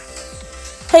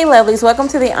Hey lovelies, welcome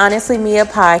to the Honestly Mia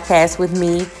podcast with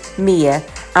me, Mia.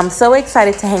 I'm so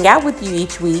excited to hang out with you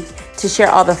each week to share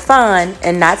all the fun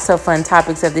and not so fun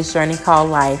topics of this journey called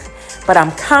life. But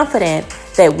I'm confident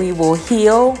that we will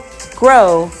heal,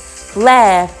 grow,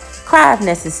 laugh, cry if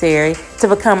necessary to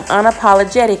become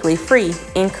unapologetically free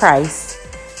in Christ.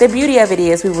 The beauty of it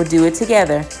is we will do it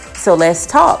together. So let's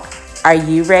talk. Are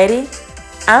you ready?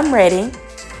 I'm ready.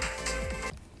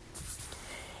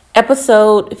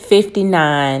 Episode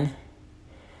 59,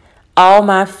 All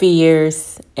My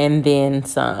Fears and Then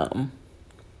Some.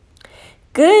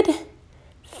 Good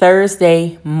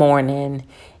Thursday morning.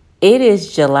 It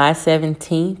is July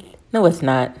 17th. No, it's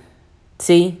not.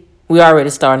 See, we already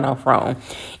starting off wrong.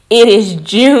 It is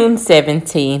June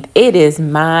 17th. It is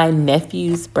my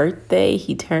nephew's birthday.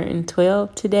 He turned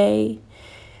 12 today.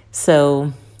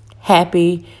 So,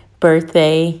 happy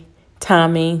birthday,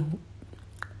 Tommy.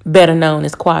 Better known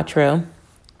as Quattro.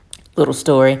 Little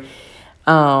story.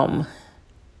 My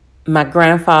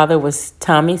grandfather was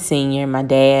Tommy Sr., my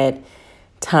dad,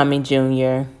 Tommy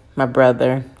Jr., my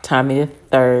brother, Tommy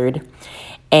III.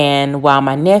 And while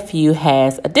my nephew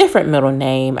has a different middle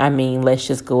name, let's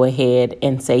just go ahead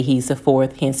and say he's the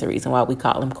fourth, hence the reason why we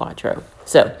call him Quattro.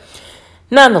 So,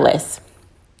 nonetheless,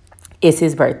 it's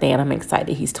his birthday and I'm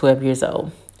excited. He's 12 years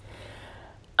old.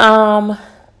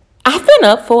 I've been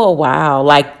up for a while.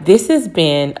 This has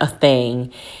been a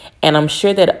thing. And I'm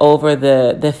sure that over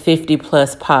the 50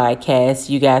 plus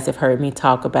podcasts, you guys have heard me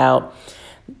talk about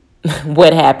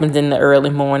what happens in the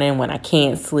early morning when I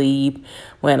can't sleep,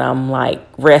 when I'm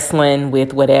wrestling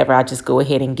with whatever. I just go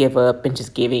ahead and give up and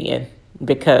just give in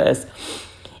because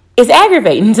it's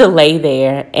aggravating to lay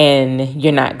there and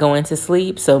you're not going to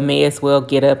sleep. So may as well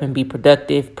get up and be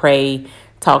productive, pray,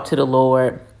 talk to the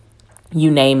Lord. You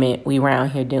name it, we around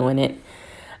here doing it.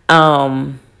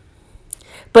 But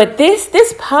this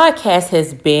podcast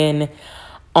has been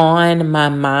on my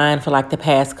mind for the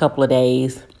past couple of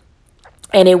days.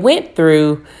 And it went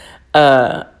through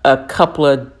a couple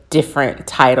of different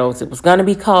titles. It was going to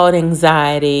be called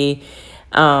Anxiety,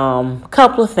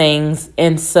 couple of things.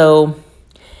 And so,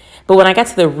 but when I got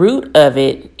to the root of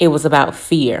it, it was about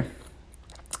fear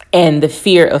and the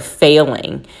fear of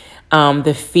failing.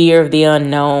 The fear of the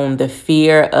unknown, the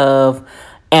fear of,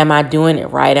 am I doing it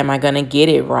right? Am I going to get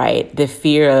it right? The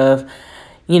fear of,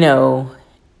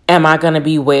 am I going to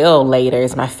be well later?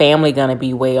 Is my family going to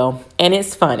be well? And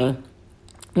it's funny.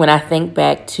 When I think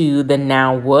back to the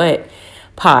Now What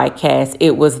podcast,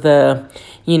 it was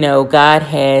God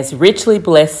has richly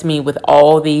blessed me with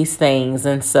all these things.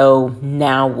 And so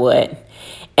now what?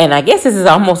 And I guess this is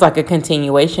almost like a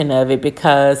continuation of it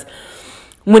because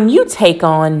when you take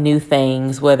on new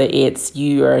things, whether it's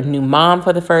you're a new mom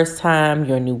for the first time,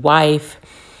 you're a new wife,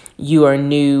 you are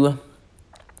new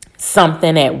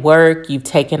something at work, you've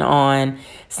taken on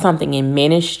something in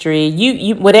ministry,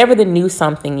 you whatever the new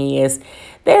something is,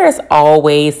 there's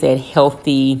always that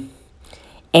healthy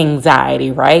anxiety,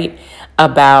 right?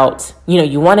 About,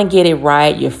 you want to get it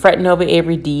right, you're fretting over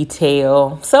every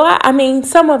detail. So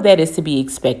some of that is to be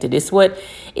expected. It's what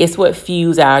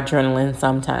fuels our adrenaline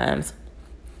sometimes.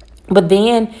 But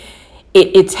then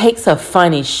it takes a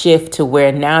funny shift to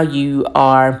where now you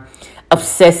are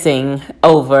obsessing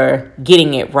over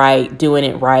getting it right, doing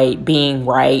it right, being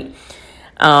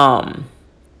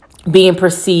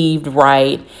perceived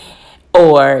right.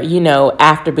 Or,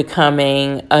 after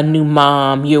becoming a new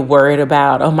mom, you're worried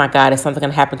about, oh my God, is something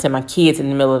going to happen to my kids in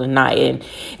the middle of the night? And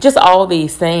just all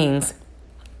these things.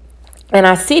 And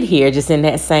I sit here just in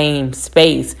that same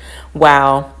space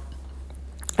while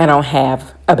I don't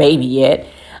have a baby yet.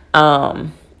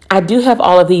 I do have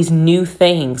all of these new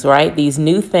things, right? These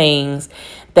new things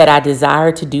that I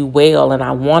desire to do well and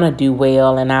I want to do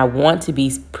well and I want to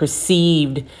be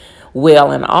perceived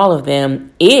well in all of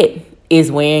them. It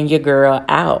is wearing your girl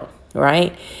out,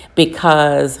 right?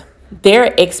 Because there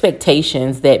are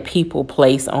expectations that people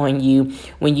place on you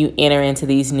when you enter into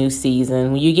these new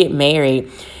seasons. When you get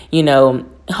married,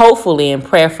 hopefully and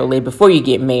prayerfully before you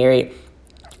get married,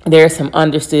 there are some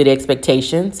understood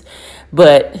expectations,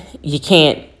 but you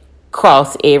can't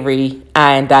cross every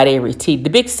I and dot every T.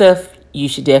 The big stuff you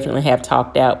should definitely have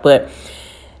talked out, but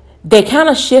they kind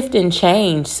of shift and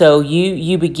change. So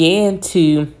you begin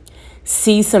to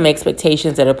see some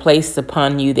expectations that are placed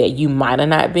upon you that you might have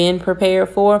not been prepared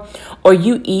for, or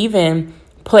you even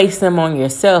place them on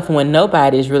yourself when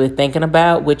nobody is really thinking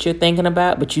about what you're thinking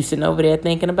about, but you sitting over there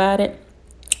thinking about it.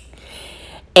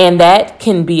 And that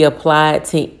can be applied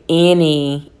to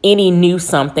any new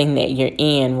something that you're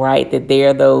in, right? That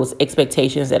there are those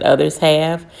expectations that others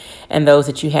have and those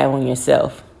that you have on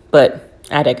yourself. But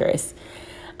I digress.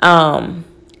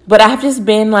 But I've just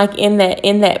been like in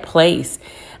that place.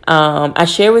 I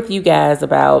share with you guys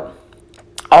about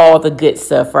all the good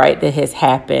stuff, right, that has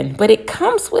happened, but it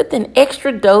comes with an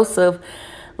extra dose of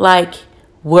like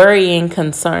worry and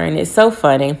concern. It's so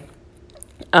funny.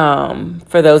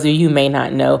 For those of you who may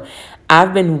not know,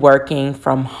 I've been working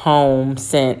from home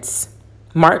since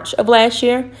March of last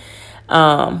year,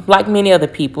 like many other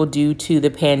people, due to the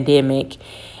pandemic.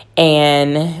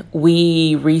 And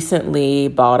we recently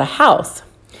bought a house.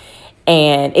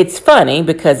 And it's funny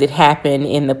because it happened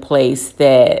in the place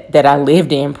that I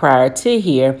lived in prior to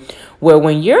here, where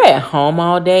when you're at home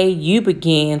all day, you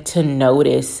begin to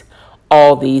notice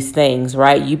all these things,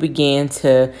 right? You begin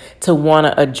to want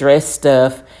to address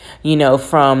stuff,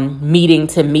 from meeting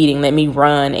to meeting. Let me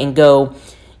run and go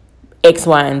X,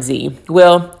 Y, and Z.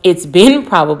 Well, it's been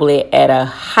probably at a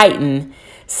heightened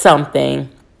something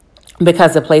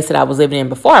because the place that I was living in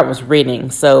before I was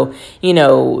renting. So,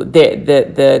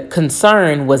 the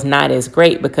concern was not as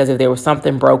great, because if there was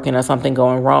something broken or something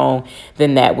going wrong,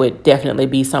 then that would definitely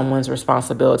be someone's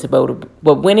responsibility. But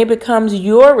when it becomes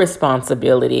your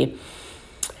responsibility,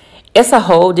 it's a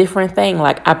whole different thing.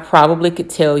 Like, I probably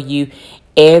could tell you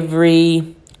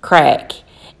every crack,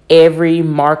 every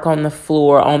mark on the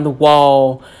floor, on the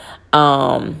wall,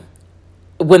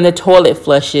 when the toilet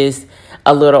flushes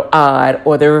a little odd,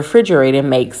 or the refrigerator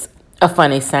makes a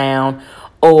funny sound,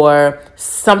 or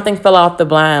something fell off the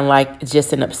blind, like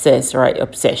just an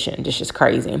obsession, just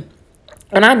crazy.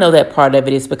 And I know that part of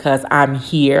it is because I'm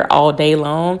here all day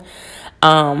long.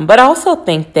 But I also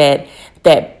think that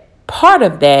part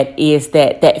of that is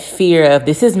that fear of,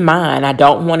 this is mine. I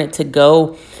don't want it to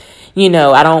go.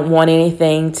 I don't want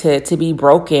anything to be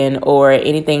broken or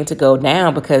anything to go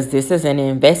down, because this is an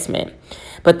investment.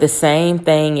 But the same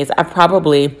thing is, I'm to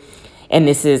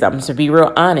be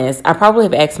real honest, I probably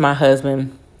have asked my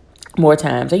husband more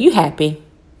times, are you happy?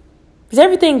 Is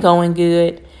everything going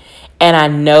good? And I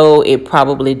know it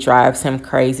probably drives him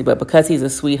crazy, but because he's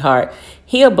a sweetheart,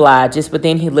 he obliges. But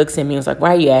then he looks at me and was like,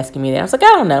 why are you asking me that? I was like,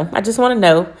 I don't know. I just want to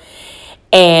know.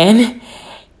 And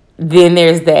then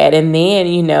there's that. And then,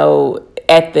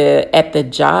 at the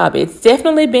job, it's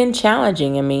definitely been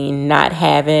challenging. I mean, not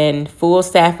having full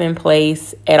staff in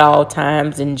place at all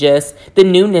times, and just the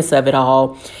newness of it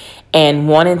all, and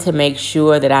wanting to make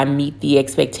sure that I meet the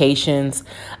expectations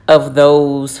of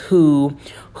those who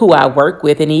I work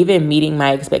with, and even meeting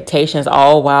my expectations,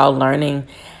 all while learning,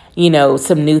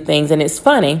 some new things. And it's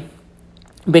funny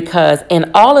because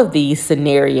in all of these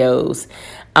scenarios,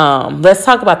 let's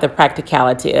talk about the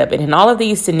practicality of it. In all of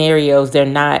these scenarios, they're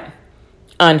not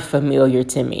unfamiliar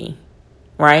to me,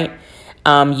 right?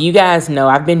 You guys know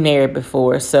I've been married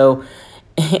before, so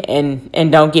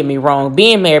and don't get me wrong,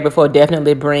 being married before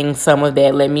definitely brings some of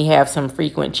that. Let me have some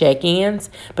frequent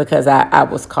check-ins, because I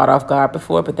was caught off guard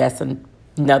before, but that's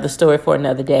another story for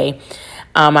another day.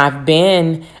 I've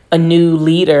been a new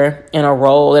leader in a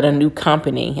role at a new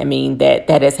company. I mean, that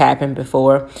has happened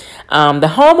before. The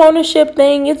home ownership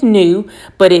thing is new,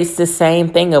 but it's the same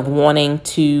thing of wanting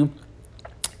to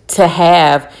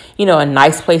have, a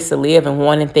nice place to live, and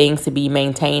wanting things to be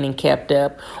maintained and kept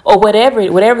up, or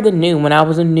whatever the new. When I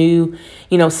was a new,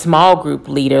 small group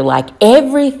leader, like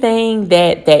everything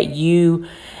that you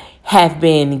have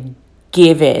been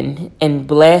given and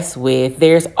blessed with,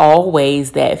 there's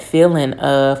always that feeling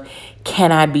of,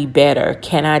 can I be better?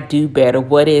 Can I do better?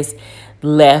 What is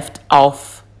left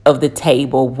off of the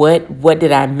table? What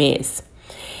did I miss?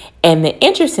 And the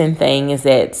interesting thing is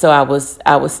that, so I was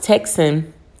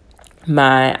texting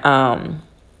my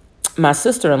my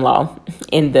sister-in-law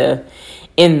in the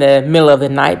middle of the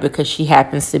night, because she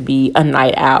happens to be a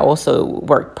night owl, so it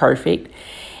worked perfect.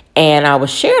 And I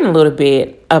was sharing a little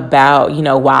bit about,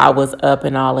 why I was up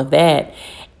and all of that.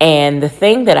 And the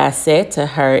thing that I said to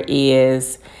her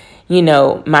is,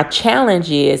 my challenge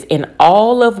is, in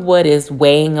all of what is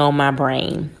weighing on my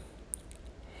brain,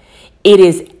 it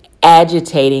is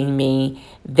agitating me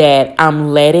that I'm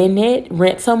letting it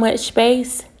rent so much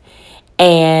space.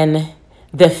 And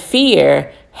the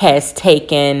fear has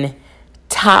taken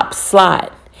top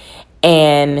slot,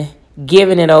 and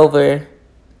giving it over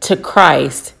to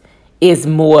Christ is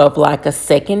more of like a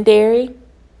secondary.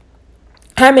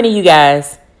 How many of you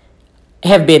guys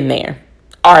have been there,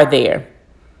 are there,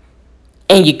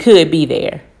 and you could be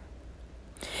there?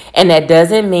 And that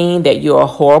doesn't mean that you're a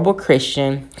horrible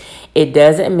Christian. It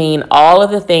doesn't mean all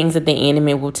of the things that the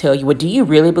enemy will tell you. Well, do you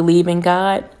really believe in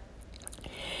God?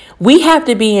 We have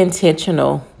to be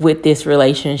intentional with this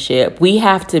relationship. We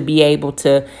have to be able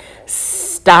to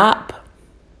stop,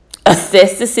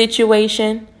 assess the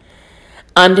situation,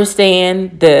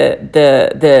 understand the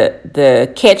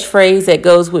catchphrase that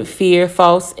goes with fear,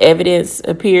 false evidence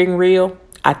appearing real.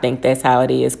 I think that's how it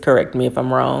is. Correct me if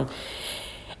I'm wrong.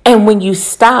 And when you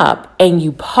stop and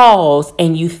you pause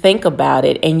and you think about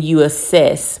it and you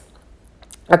assess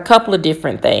a couple of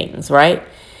different things, right?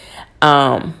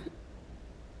 And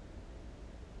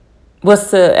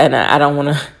I don't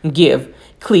want to give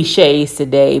cliches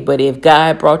today, but if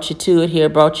God brought you to it, He'll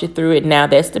brought you through it. Now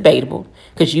that's debatable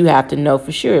because you have to know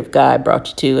for sure if God brought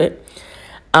you to it.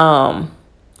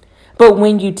 But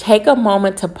when you take a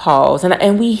moment to pause,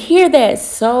 and we hear that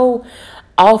so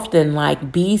often,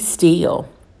 like, be still.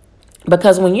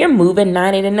 Because when you're moving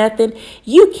 90 to nothing,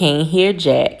 you can't hear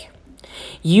jack.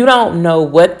 You don't know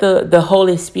what the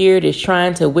Holy Spirit is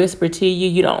trying to whisper to you.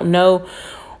 You don't know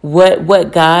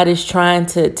what God is trying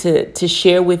to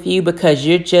share with you because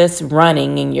you're just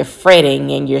running and you're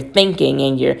fretting and you're thinking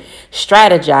and you're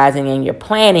strategizing and you're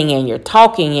planning and you're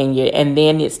talking and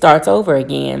then it starts over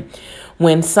again.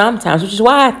 When sometimes, which is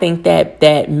why I think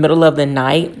that middle of the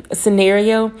night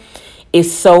scenario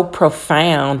is so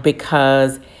profound,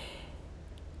 because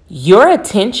your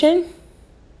attention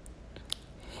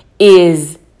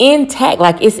is intact.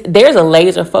 Like, there's a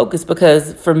laser focus,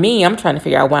 because for me, I'm trying to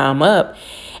figure out why I'm up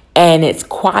and it's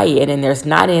quiet and there's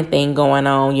not anything going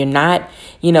on. You're not,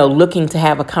 looking to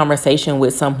have a conversation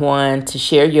with someone to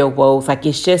share your woes. Like,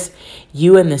 it's just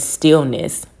you in the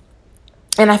stillness.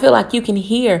 And I feel like you can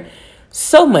hear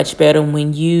so much better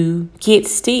when you get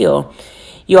still.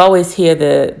 You always hear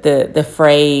the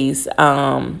phrase,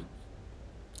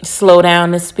 slow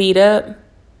down to speed up.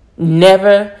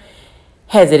 Never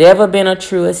has it ever been a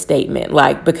truer statement.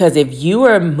 Like, because if you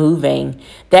are moving,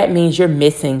 that means you're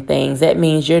missing things. That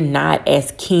means you're not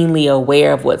as keenly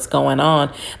aware of what's going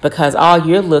on, because all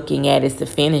you're looking at is the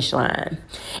finish line.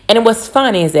 And what's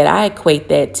funny is that I equate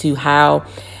that to how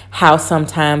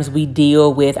sometimes we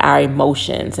deal with our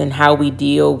emotions and how we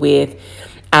deal with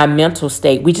our mental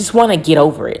state. We just want to get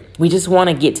over it. We just want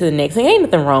to get to the next thing. Ain't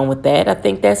nothing wrong with that. I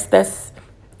think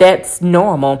that's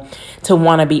normal to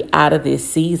want to be out of this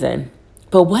season.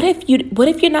 But what if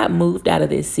you're not moved out of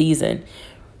this season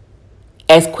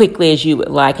as quickly as you would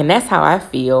like? And that's how I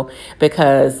feel,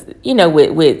 because,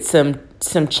 with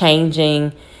some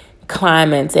changing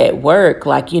climates at work,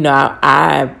 like,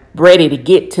 I'm ready to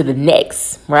get to the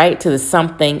next, right? To the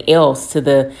something else, to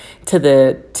the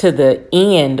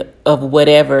end of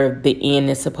whatever the end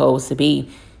is supposed to be.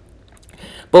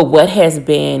 But what has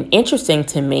been interesting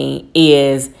to me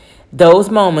is those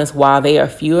moments, while they are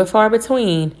few and far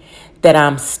between, that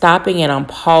I'm stopping and I'm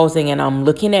pausing and I'm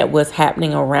looking at what's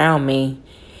happening around me.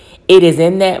 It is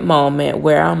in that moment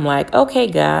where I'm like, okay,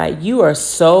 God, you are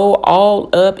so all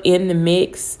up in the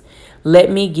mix. Let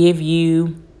me give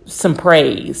you some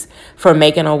praise for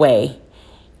making a way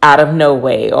out of no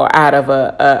way, or out of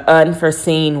a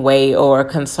unforeseen way or a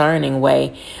concerning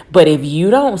way. But if you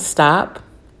don't stop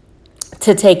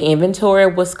to take inventory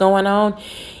of what's going on,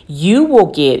 you will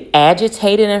get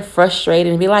agitated and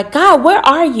frustrated and be like, God, where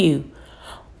are you?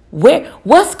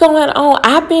 What's going on?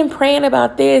 I've been praying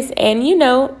about this. And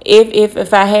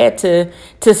if I had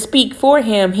to speak for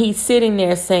him, he's sitting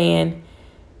there saying,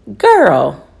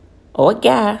 girl or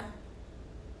guy,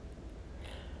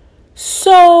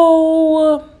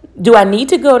 so do I need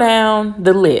to go down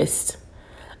the list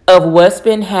of what's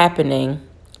been happening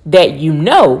that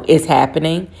is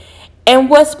happening, and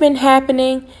what's been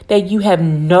happening that you have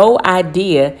no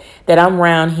idea that I'm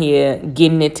around here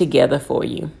getting it together for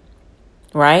you,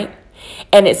 right?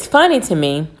 And it's funny to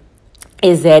me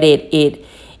is that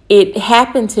it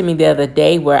happened to me the other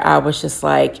day where I was just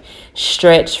like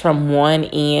stretched from one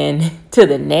end to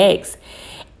the next,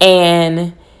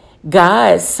 and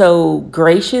God so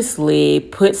graciously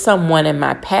put someone in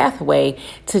my pathway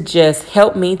to just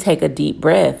help me take a deep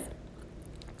breath.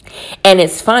 And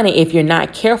it's funny, if you're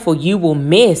not careful, you will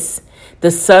miss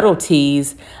the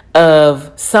subtleties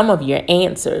of some of your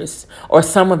answers or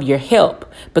some of your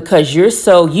help, because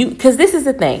because this is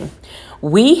the thing.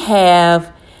 We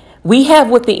have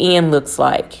what the end looks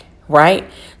like, right?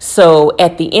 So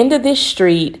at the end of this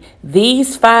street,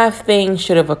 these 5 things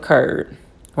should have occurred,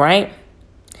 right?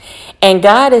 And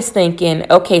God is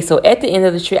thinking, okay, so at the end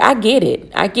of the street, I get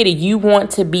it. You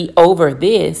want to be over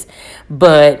this,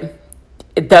 but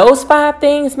those 5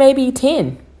 things may be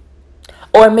 10,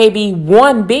 or maybe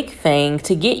one big thing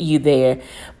to get you there.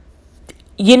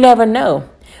 You never know.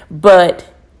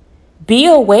 But be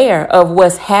aware of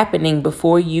what's happening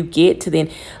before you get to the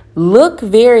end. Look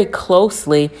very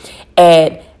closely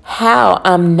at how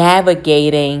I'm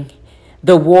navigating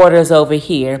the waters over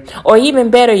here. Or even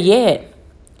better yet,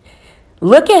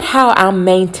 look at how I'm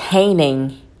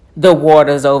maintaining the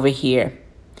waters over here.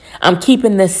 I'm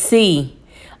keeping the sea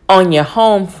on your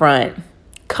home front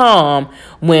calm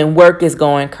when work is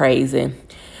going crazy.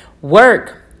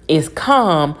 Work is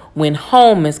calm when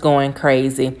home is going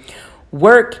crazy.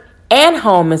 Work and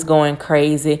home is going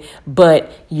crazy,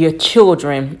 but your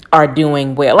children are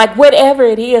doing well. Like whatever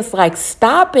it is, like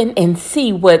stop and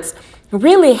see what's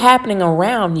really happening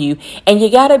around you. And you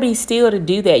got to be still to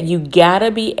do that. You got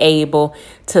to be able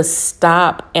to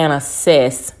stop and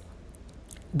assess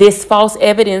this false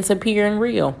evidence appearing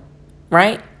real,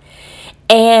 right?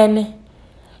 And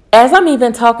as I'm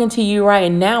even talking to you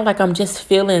right now, like I'm just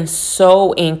feeling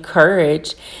so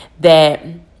encouraged that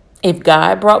if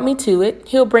God brought me to it,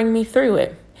 he'll bring me through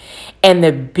it. And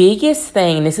the biggest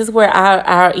thing, this is where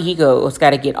our egos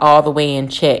got to get all the way in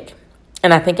check.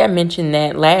 And I think I mentioned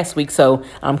that last week, so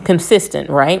I'm consistent,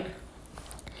 right?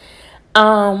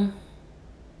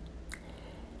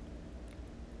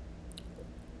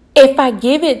 If I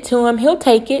give it to him, he'll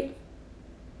take it.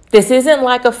 This isn't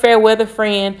like a fair weather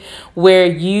friend where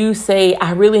you say,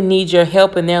 I really need your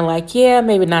help. And they're like, yeah,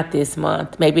 maybe not this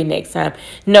month, maybe next time.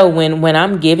 No, when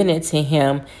I'm giving it to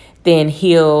him, then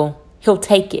he'll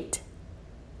take it.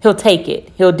 He'll take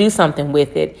it. He'll do something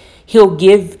with it. He'll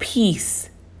give peace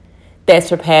that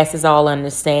surpasses all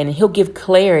understanding. He'll give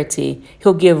clarity.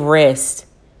 He'll give rest.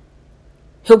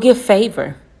 He'll give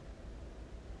favor.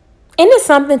 Isn't it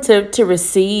something to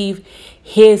receive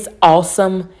his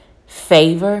awesome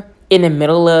favor in the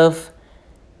middle of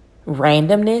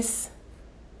randomness?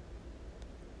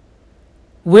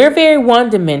 We're very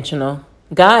one-dimensional.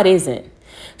 God isn't.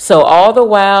 So all the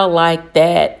while like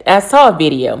that, I saw a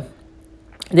video.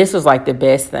 This was like the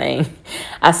best thing.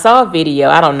 I saw a video,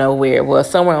 I don't know where it was,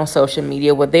 somewhere on social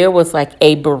media, where there was like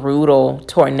a brutal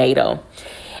tornado.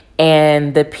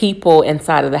 And the people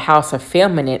inside of the house are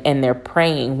filming it and they're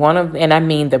praying. And I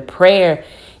mean, the prayer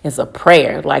is a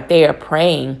prayer, like they are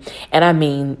praying. And I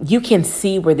mean, you can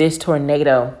see where this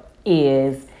tornado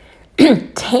is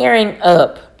tearing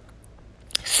up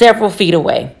several feet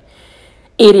away.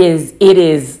 It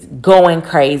is going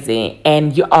crazy,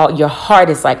 and your heart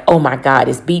is like, oh my God,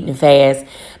 it's beating fast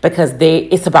because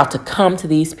it's about to come to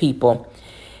these people.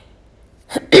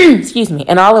 Excuse me.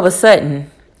 And all of a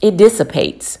sudden, it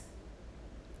dissipates.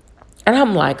 And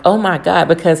I'm like, oh my God,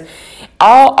 because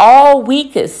all we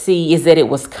could see is that it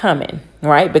was coming,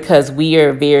 right? Because we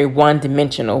are very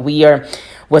one-dimensional.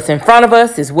 What's in front of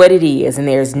us is what it is, and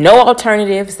there's no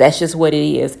alternatives. That's just what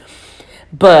it is.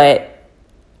 But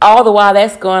all the while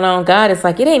that's going on, God is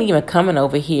like, it ain't even coming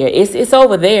over here. It's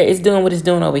over there. It's doing what it's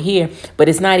doing over here, but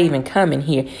it's not even coming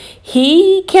here.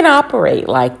 He can operate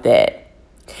like that.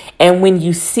 And when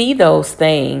you see those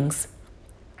things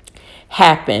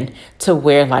happen to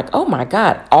where like, oh my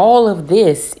God, all of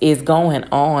this is going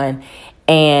on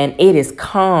and it is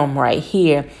calm right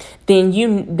here, then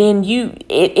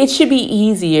it should be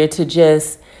easier to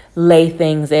just lay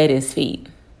things at his feet.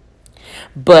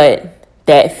 But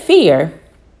that fear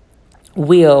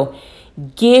will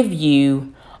give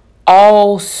you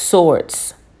all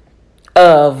sorts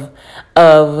of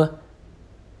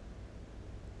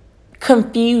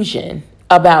confusion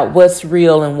about what's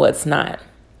real and what's not.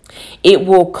 It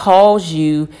will cause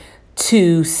you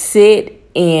to sit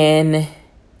in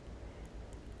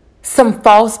some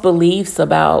false beliefs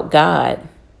about God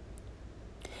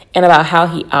and about how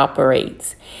he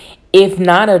operates. If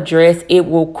not addressed, it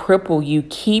will cripple you,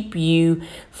 keep you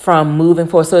from moving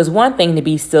forward. So it's one thing to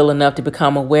be still enough to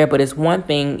become aware, but it's one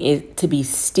thing to be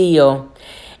still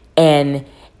and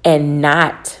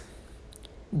not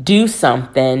do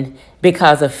something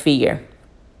because of fear.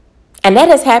 And that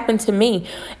has happened to me.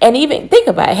 And even think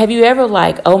about it. Have you ever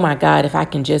like, oh my God, if I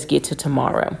can just get to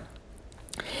tomorrow?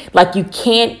 Like you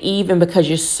can't even because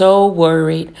you're so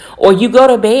worried, or you go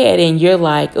to bed and you're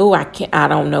like, oh, I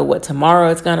don't know what tomorrow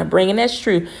is going to bring. And that's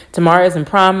true. Tomorrow isn't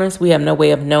promised. We have no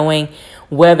way of knowing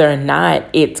whether or not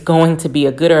it's going to be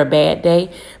a good or a bad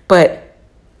day. But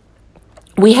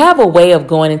we have a way of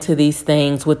going into these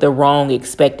things with the wrong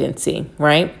expectancy,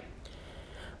 right?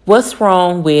 What's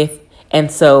wrong with,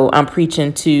 and so I'm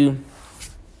preaching to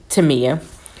Mia,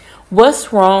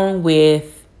 what's wrong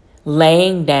with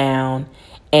laying down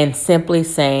and simply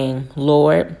saying,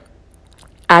 Lord,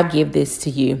 I give this to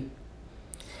you.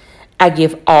 I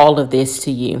give all of this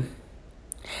to you.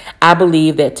 I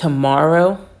believe that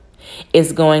tomorrow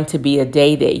is going to be a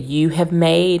day that you have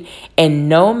made. And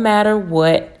no matter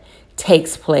what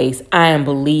takes place, I am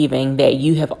believing that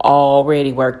you have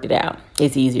already worked it out.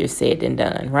 It's easier said than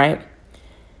done, right?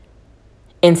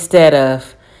 Instead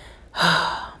of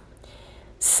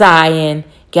sighing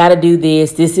got to do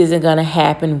this. This isn't going to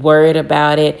happen. Worried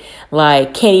about it.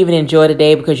 Like, can't even enjoy the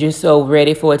day because you're so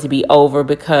ready for it to be over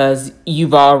because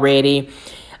you've already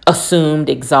assumed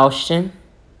exhaustion.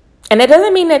 And that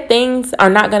doesn't mean that things are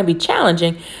not going to be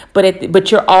challenging,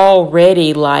 but you're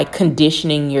already like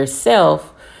conditioning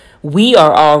yourself. We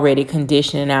are already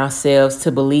conditioning ourselves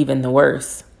to believe in the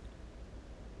worst.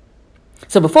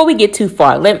 So before we get too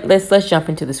far, let's jump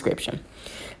into the scripture.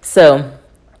 So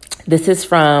this is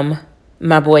from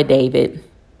my boy David.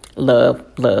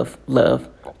 Love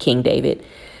King David.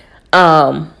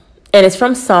 And it's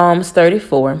from Psalms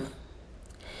 34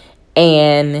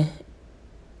 and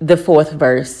the 4th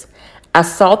verse. I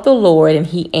sought the Lord and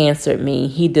he answered me.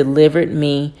 He delivered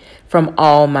me from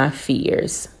all my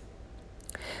fears.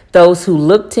 Those who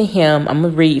look to him, I'm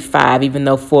going to read 5, even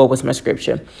though 4 was my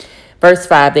scripture. Verse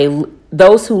 5,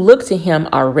 those who look to him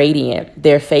are radiant.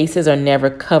 Their faces are never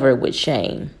covered with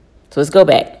shame. So let's go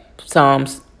back.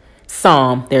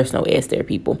 Psalm, there's no S there,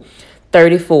 people.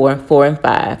 34, 4 and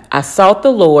 5. I sought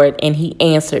the Lord and he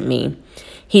answered me.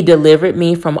 He delivered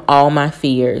me from all my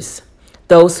fears.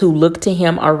 Those who look to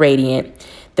him are radiant.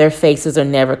 Their faces are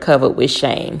never covered with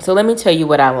shame. So let me tell you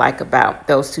what I like about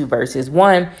those 2 verses.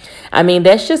 One,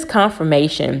 that's just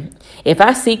confirmation. If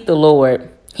I seek the Lord,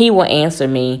 he will answer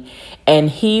me and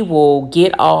he will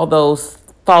get all those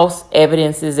false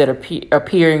evidences that are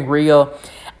appearing real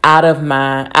out of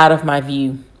my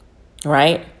view,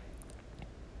 right?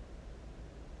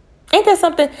 Ain't that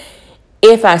something?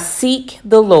 If I seek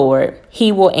the Lord,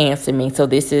 he will answer me. So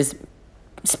this is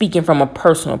speaking from a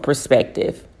personal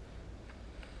perspective.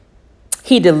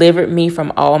 He delivered me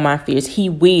from all my fears. He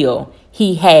will.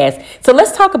 He has. So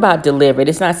let's talk about delivered.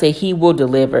 It's not said he will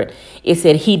deliver. It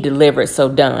said he delivered, so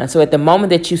done. So at the moment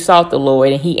that you sought the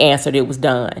Lord and he answered, it was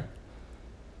done.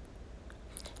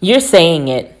 You're saying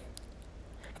it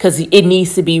because it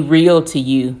needs to be real to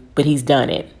you, but he's done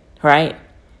it, right?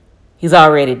 He's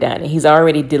already done it. He's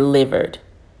already delivered.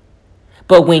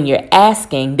 But when you're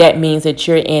asking, that means that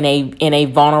you're in a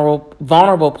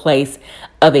vulnerable place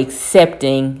of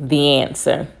accepting the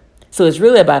answer. So it's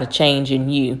really about a change in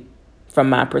you from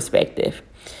my perspective.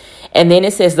 And then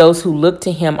it says those who look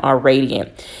to him are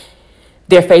radiant.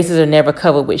 Their faces are never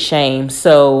covered with shame.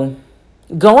 So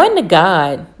going to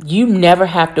God, you never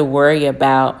have to worry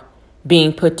about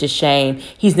being put to shame.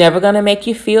 He's never going to make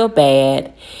you feel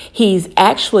bad. He's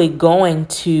actually going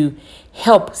to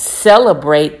help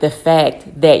celebrate the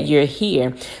fact that you're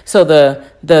here. So the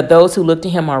those who look to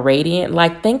him are radiant.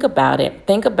 Like, think about it.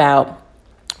 Think about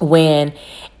when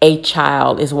a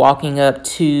child is walking up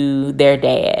to their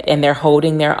dad and they're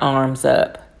holding their arms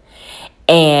up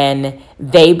and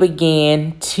they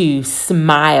begin to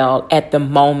smile at the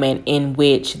moment in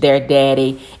which their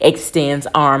daddy extends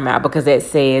arm out, because it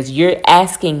says, you're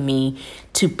asking me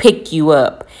to pick you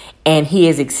up. And he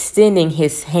is extending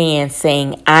his hand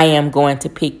saying, I am going to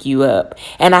pick you up.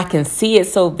 And I can see it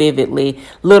so vividly.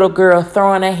 Little girl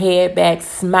throwing her head back,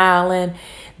 smiling.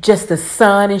 Just the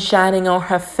sun is shining on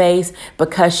her face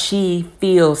because she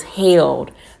feels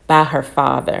held by her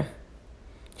father.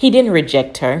 He didn't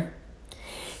reject her.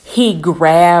 He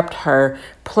grabbed her,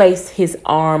 placed his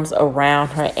arms around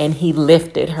her, and he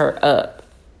lifted her up.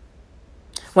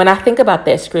 When I think about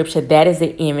that scripture, that is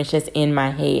the image that's in my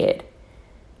head.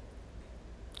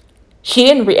 She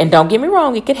didn't, and don't get me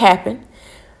wrong, it could happen,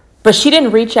 but she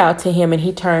didn't reach out to him and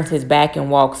he turns his back and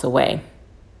walks away.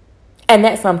 And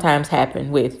that sometimes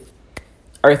happens with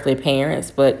earthly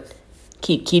parents, but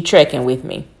keep trekking with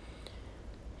me.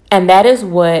 And that is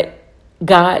what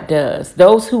God does.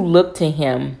 Those who look to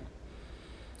him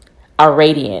are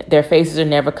radiant. Their faces are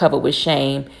never covered with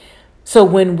shame. So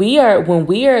when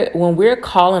we're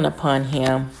calling upon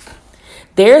him,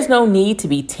 there's no need to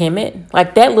be timid.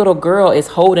 Like, that little girl is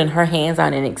holding her hands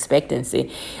out in expectancy.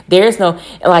 There's no,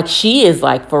 like, she is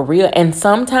like for real. And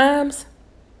sometimes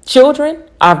children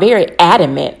are very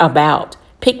adamant about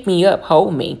pick me up,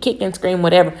 hold me, kick and scream,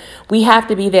 whatever. We have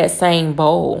to be that same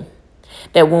bold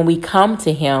that when we come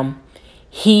to him,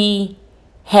 he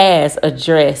has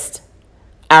addressed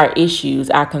our issues,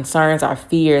 our concerns, our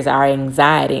fears, our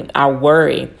anxiety, our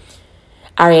worry,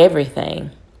 our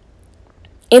everything.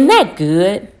 Isn't that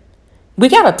good? We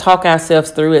got to talk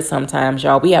ourselves through it sometimes,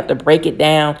 y'all. We have to break it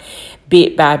down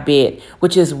bit by bit,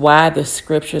 which is why the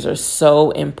scriptures are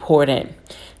so important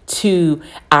to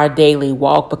our daily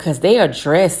walk, because they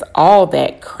address all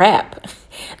that crap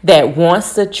that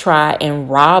wants to try and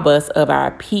rob us of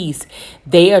our peace.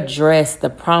 They address the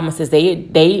promises.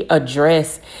 They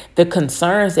address the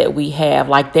concerns that we have.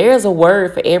 Like, there's a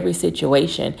word for every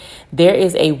situation. There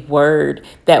is a word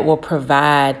that will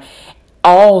provide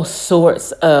all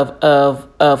sorts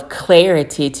of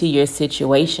clarity to your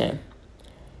situation.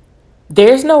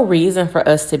 There's no reason for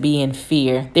us to be in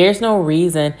fear. There's no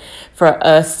reason for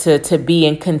us to be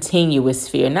in continuous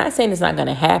fear. Not saying it's not going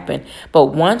to happen, but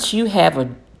once you have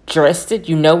addressed it,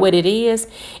 you know what it is,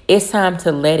 it's time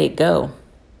to let it go.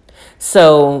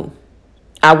 So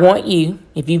I want you,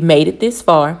 if you've made it this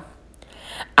far,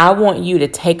 I want you to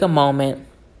take a moment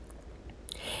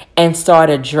and start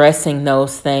addressing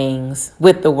those things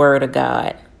with the Word of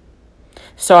God.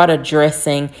 Start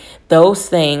addressing those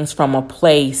things from a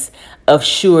place of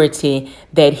surety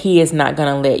that He is not going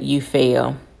to let you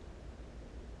fail.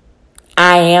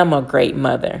 I am a great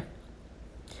mother.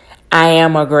 I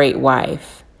am a great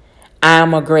wife. I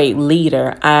am a great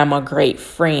leader. I am a great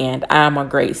friend. I am a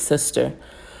great sister.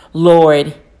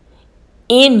 Lord,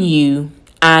 in you,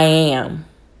 I am.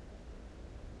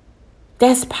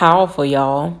 That's powerful,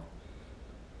 y'all.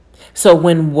 So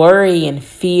when worry and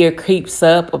fear creeps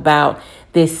up about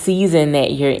this season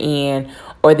that you're in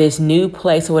or this new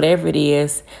place or whatever it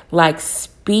is, like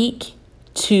speak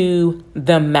to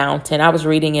the mountain. I was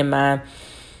reading in my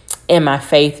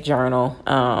faith journal,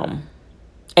 and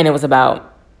it was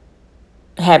about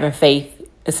having faith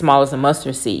as small as a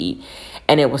mustard seed.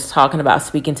 And it was talking about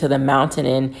speaking to the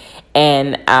mountain.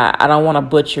 And I don't want to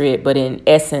butcher it, but in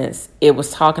essence, it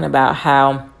was talking about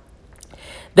how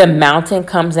the mountain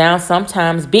comes down,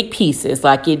 sometimes big pieces,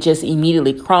 like it just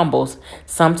immediately crumbles.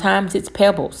 Sometimes it's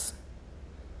pebbles,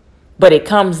 but it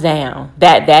comes down.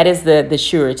 That is the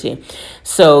surety.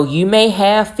 So you may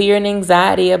have fear and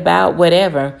anxiety about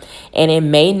whatever, and it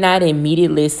may not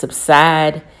immediately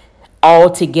subside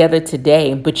altogether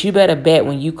today, but you better bet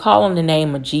when you call on the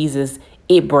name of Jesus,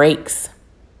 it breaks.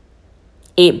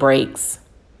 It breaks.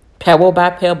 Pebble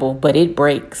by pebble, but it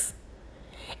breaks.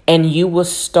 And you will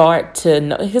start to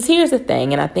know, because here's the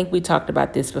thing, and I think we talked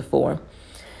about this before,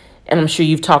 and I'm sure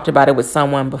you've talked about it with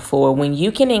someone before. When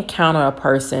you can encounter a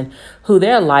person who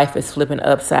their life is flipping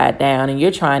upside down and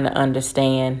you're trying to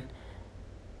understand,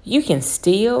 you can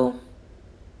still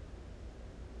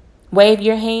wave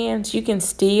your hands. You can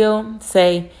still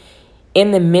say,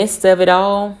 in the midst of it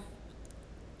all,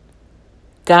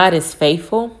 God is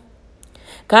faithful.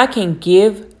 God can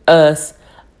give us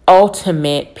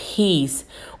ultimate peace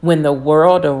when the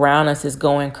world around us is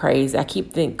going crazy. I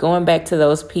keep going back to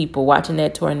those people watching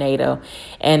that tornado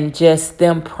and just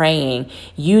them praying.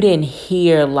 You didn't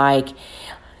hear like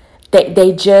they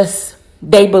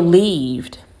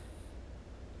believed.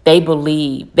 They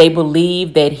believed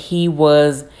that He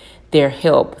was their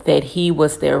help, that He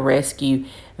was their rescue.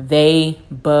 They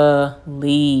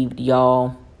believed,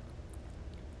 y'all.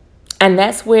 And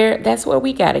that's where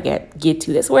we got to get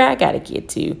to. That's where I got to get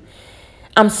to.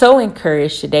 I'm so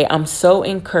encouraged today. I'm so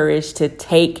encouraged to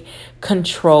take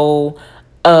control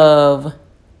of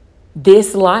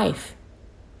this life.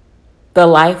 The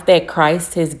life that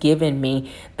Christ has given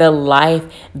me. The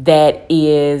life that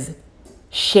is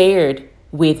shared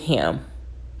with Him.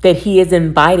 That He is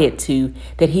invited to.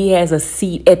 That He has a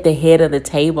seat at the head of the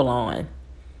table on.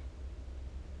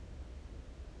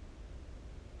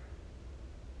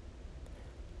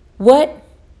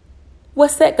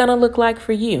 What's that going to look like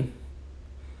for you?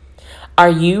 Are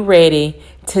you ready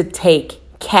to take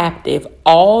captive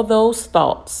all those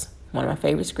thoughts, one of my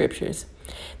favorite scriptures,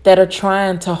 that are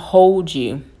trying to hold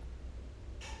you?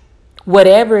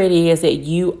 Whatever it is that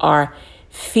you are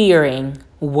fearing,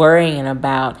 worrying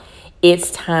about,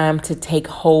 it's time to take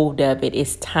hold of it.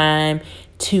 It's time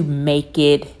to make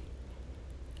it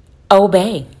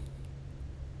obey.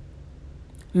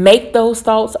 Make those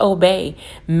thoughts obey.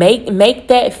 Make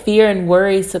that fear and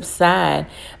worry subside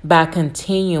by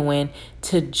continuing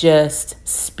to just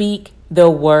speak the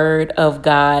word of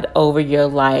God over your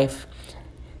life.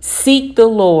 Seek the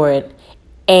Lord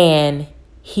and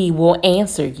He will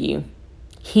answer you.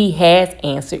 He has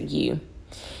answered you.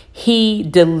 He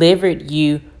delivered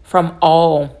you from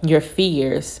all your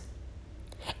fears.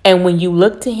 And when you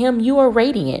look to Him, you are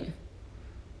radiant.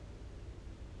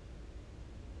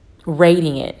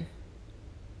 Radiant.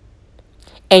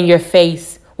 And your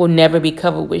face will never be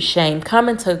covered with shame.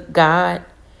 Coming to God.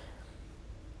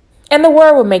 And the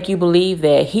word will make you believe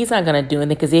that He's not going to do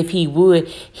anything. Because if He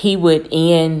would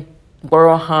end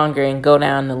world hunger and go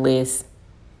down the list.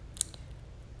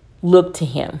 Look to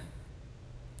Him.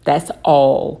 That's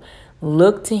all.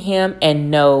 Look to Him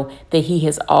and know that He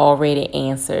has already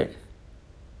answered.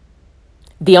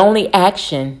 The only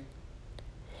action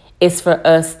is for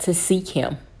us to seek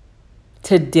Him.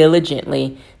 To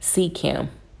diligently seek Him.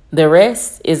 The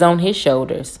rest is on His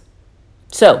shoulders.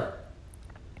 So,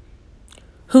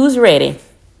 who's ready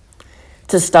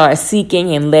to start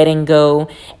seeking and letting go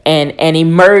and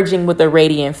emerging with a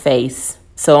radiant face.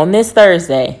 So on this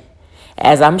Thursday,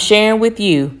 as I'm sharing with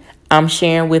you, I'm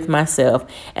sharing with myself.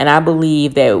 And I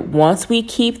believe that once we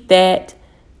keep that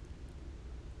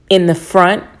in the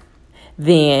front,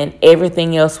 then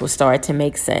everything else will start to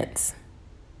make sense.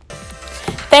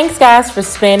 Thanks, guys, for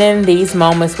spending these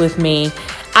moments with me.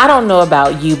 I don't know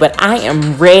about you, but I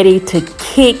am ready to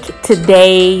kick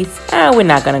today's. We're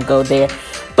not going to go there,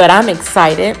 but I'm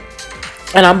excited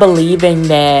and I'm believing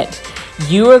that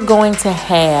you are going to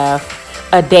have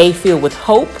a day filled with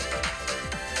hope,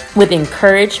 with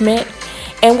encouragement,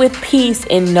 and with peace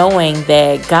in knowing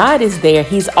that God is there.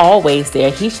 He's always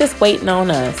there. He's just waiting on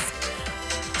us.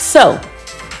 So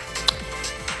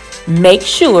make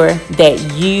sure that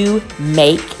you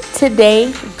make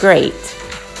today great.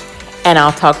 And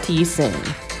I'll talk to you soon.